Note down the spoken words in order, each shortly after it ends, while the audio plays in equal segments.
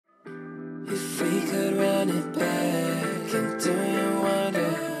Do you wonder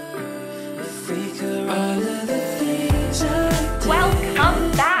if we could all of the things I did?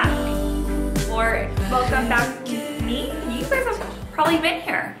 Welcome back, or welcome back to me. You guys have probably been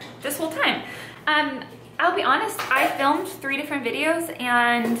here this whole time. I'll be honest, I filmed 3 different videos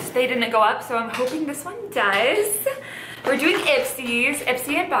and they didn't go up, so I'm hoping this one does. We're doing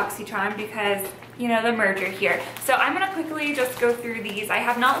Ipsy and Boxycharm because, you know, the merger here. So I'm gonna quickly just go through these. I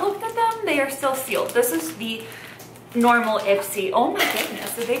have not looked at them, they are still sealed. This is the normal Ipsy. Oh my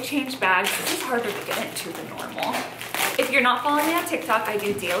goodness, did they change bags? This is harder to get into than normal. If you're not following me on TikTok, I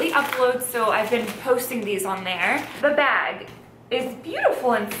do daily uploads, so I've been posting these on there. The bag is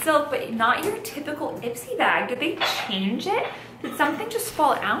beautiful in silk, but not your typical Ipsy bag. Did they change it? Did something just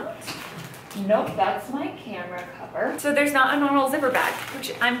fall out? Nope, that's my camera cover. So there's not a normal zipper bag,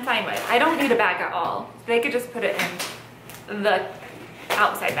 which I'm fine with. I don't need a bag at all. They could just put it in the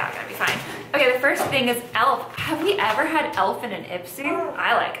outside bag, that'd be fine. Okay, the first thing is e.l.f. Have we ever had e.l.f. in an Ipsy?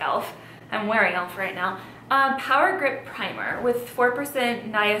 I like e.l.f. I'm wearing e.l.f. right now. Power Grip Primer with 4%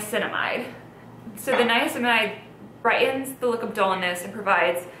 niacinamide. So the niacinamide brightens the look of dullness and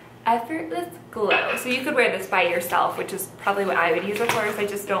provides effortless glow. So you could wear this by yourself, which is probably what I would use it for, if I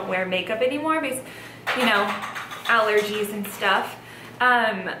just don't wear makeup anymore because, you know, allergies and stuff.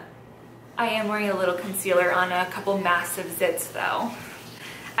 I am wearing a little concealer on a couple massive zits though.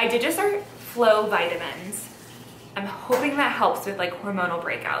 I did just start Flow vitamins. I'm hoping that helps with like hormonal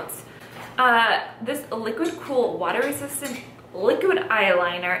breakouts. This liquid cool water resistant liquid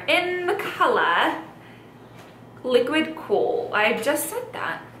eyeliner in the color Liquid Cool. I just said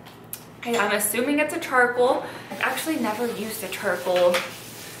that. I'm assuming it's a charcoal. I've actually never used a charcoal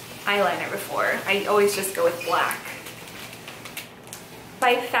eyeliner before. I always just go with black.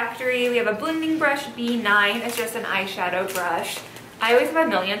 By Factory, we have a blending brush B9. It's just an eyeshadow brush. I always have a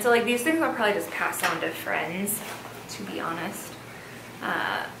million, so like these things I'll probably just pass on to friends, to be honest.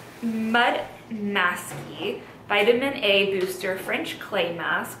 Mud Masky Vitamin A Booster French Clay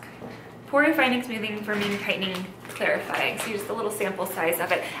Mask. Pore refining, smoothing, firming, tightening, clarifying. So just a little sample size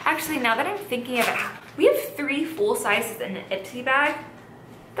of it. Actually, now that I'm thinking of it, we have 3 full sizes in an Ipsy bag.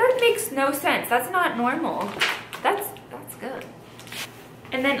 That makes no sense. That's not normal. That's good.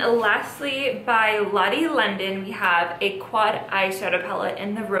 And then lastly, by Lottie London, we have a quad eyeshadow palette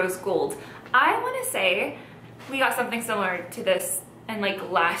in the rose gold. I want to say we got something similar to this in like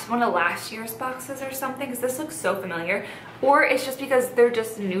one of last year's boxes or something, because this looks so familiar. Or it's just because they're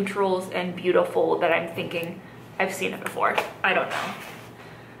just neutrals and beautiful that I'm thinking I've seen it before. I don't know.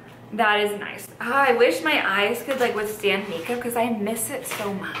 That is nice. I wish my eyes could like withstand makeup because I miss it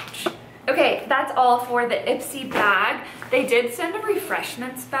so much. Okay, that's all for the Ipsy bag. They did send a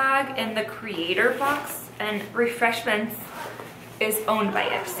refreshments bag in the creator box, and refreshments is owned by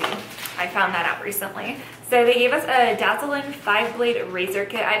Ipsy. I found that out recently. So they gave us a dazzling 5-blade razor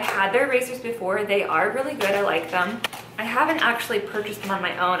kit. I've had their razors before. They are really good. I like them. I haven't actually purchased them on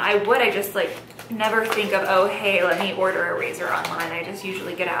my own. I would, I just like never think of, oh, hey, let me order a razor online. I just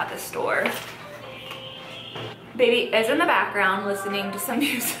usually get out of the store. Baby is in the background listening to some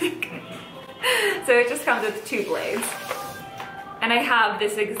music. So it just comes with 2 blades. And I have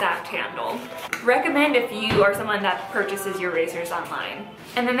this exact handle. Recommend if you are someone that purchases your razors online.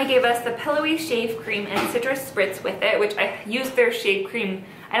 And then they gave us the pillowy shave cream and citrus spritz with it, which I used their shave cream.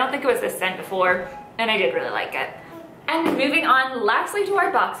 I don't think it was this scent before, and I did really like it. And moving on, lastly to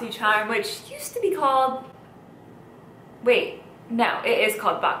our Boxycharm, which used to be called, wait, no, it is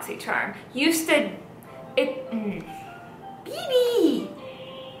called Boxycharm. BB.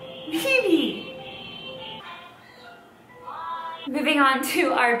 Moving on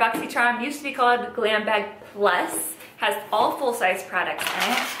to our Boxycharm, used to be called Glambag Plus, has all full-size products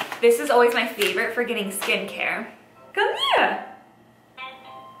in it. This is always my favorite for getting skincare. Come here!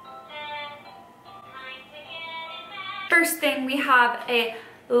 First thing, we have a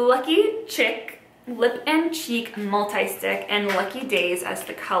Lucky Chick Lip and Cheek Multi-Stick and Lucky Days as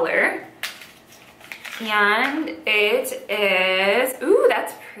the color. And it is, ooh,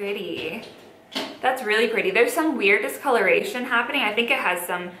 that's pretty. That's really pretty. There's some weird discoloration happening. I think it has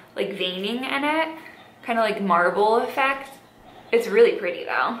some like veining in it, kind of like marble effect. It's really pretty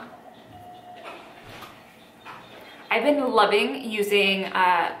though. I've been loving using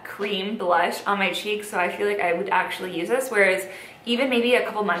cream blush on my cheeks, so I feel like I would actually use this, whereas even maybe a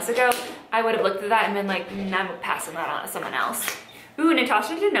couple months ago, I would have looked at that and been like, I'm passing that on to someone else. Ooh,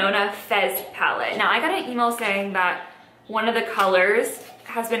 Natasha Denona Fez palette. Now I got an email saying that one of the colors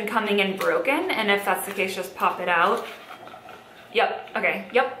has been coming in broken, and if that's the case, just pop it out. Yep, okay,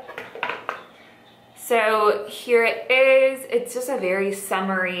 yep. So here it is. It's just a very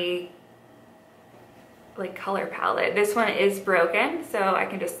summery, like color palette. This one is broken, so I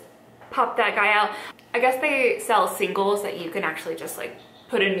can just pop that guy out. I guess they sell singles that you can actually just like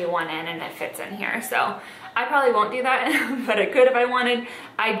put a new one in and it fits in here. So I probably won't do that, but I could if I wanted.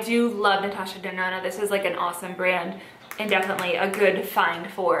 I do love Natasha Denona. This is like an awesome brand and definitely a good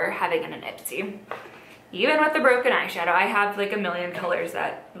find for having in an Ipsy. Even with the broken eyeshadow, I have like a million colors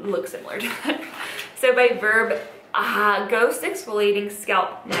that look similar to that. So by Verb, Ghost Exfoliating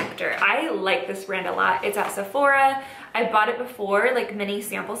Scalp Nectar. I like this brand a lot. It's at Sephora. I bought it before, like mini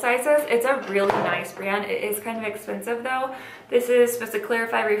sample sizes. It's a really nice brand. It is kind of expensive though. This is supposed to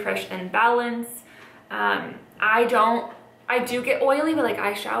clarify, refresh, and balance. I do get oily, but like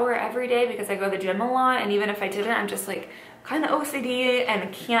I shower every day because I go to the gym a lot, and even if I didn't, I'm just like kind of OCD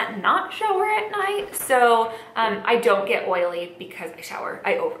and can't not shower at night. So I don't get oily because I shower.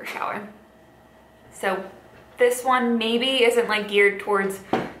 I over shower. So this one maybe isn't like geared towards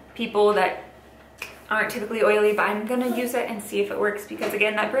people that aren't typically oily, but I'm gonna use it and see if it works because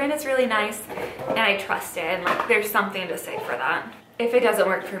again, that brand is really nice and I trust it, and like there's something to say for that. If it doesn't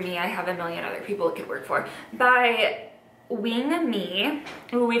work for me, I have a million other people it could work for. By Wing Me,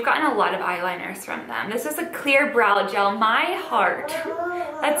 ooh, we've gotten a lot of eyeliners from them. This is a clear brow gel. My heart,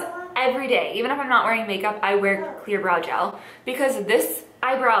 that's every day. Even if I'm not wearing makeup, I wear clear brow gel because this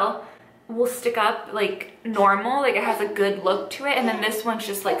eyebrow will stick up like normal, like it has a good look to it, and then this one's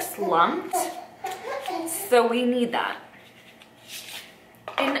just like slumped. So we need that.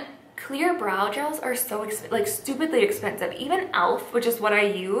 And clear brow gels are so like stupidly expensive. Even e.l.f., which is what I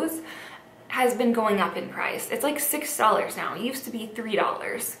use, has been going up in price. It's like $6 now. It used to be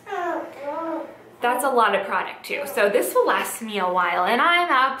 $3. That's a lot of product too. So this will last me a while, and I'm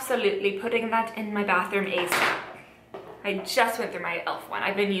absolutely putting that in my bathroom ASAP. I just went through my e.l.f. one.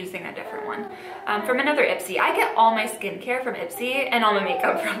 I've been using a different one from another Ipsy. I get all my skincare from Ipsy and all my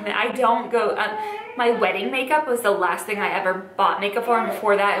makeup from it. I don't go, my wedding makeup was the last thing I ever bought makeup for, and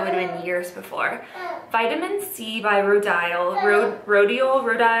before that it would have been years before. Vitamin C by Rodial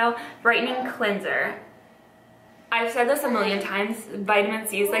Brightening Cleanser. I've said this a million times, vitamin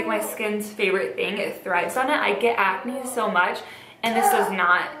C is like my skin's favorite thing. It thrives on it. I get acne so much, and this does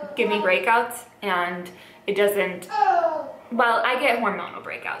not give me breakouts, and it doesn't, well, I get hormonal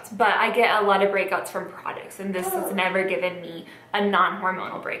breakouts, but I get a lot of breakouts from products, and this has never given me a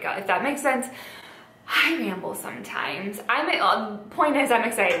non-hormonal breakout, if that makes sense. I ramble sometimes. Point is, I'm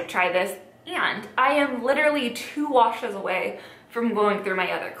excited to try this, and I am literally 2 washes away from going through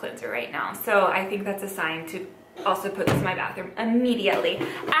my other cleanser right now, so I think that's a sign to also put this in my bathroom immediately.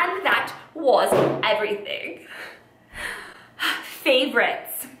 And that was everything.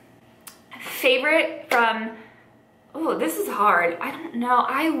 Favorites. Favorite from, oh, this is hard. I don't know.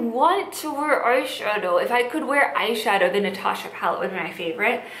 I want to wear eyeshadow. If I could wear eyeshadow, the Natasha palette would be my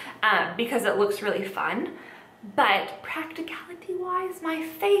favorite because it looks really fun. But practicality-wise, my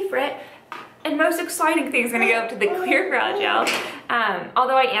favorite and most exciting thing is gonna go up to the clear brow gel.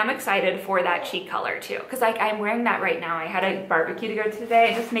 Although I am excited for that cheek color too, because like I'm wearing that right now. I had a barbecue to go to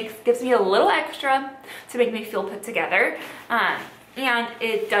today. It just gives me a little extra to make me feel put together. And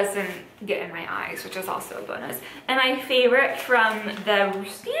it doesn't get in my eyes, which is also a bonus. And my favorite from the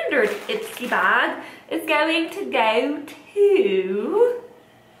standard Ipsy bag is going to go to,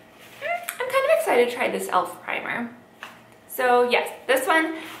 I'm kind of excited to try this e.l.f. primer. So yes, this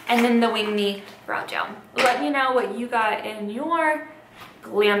one, and then the Wing Me brow gel. Let me know what you got in your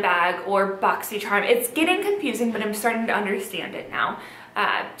Glambag or Boxycharm. It's getting confusing, but I'm starting to understand it now,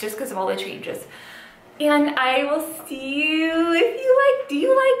 just because of all the changes. And I will see you if you like, do you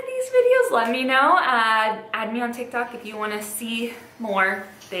like these videos? Let me know. Add me on TikTok if you want to see more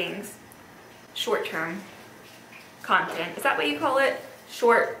things. Short-term content. Is that what you call it?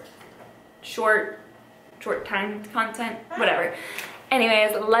 Short time content? Whatever.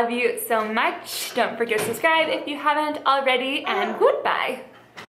 Anyways, love you so much. Don't forget to subscribe if you haven't already, and goodbye.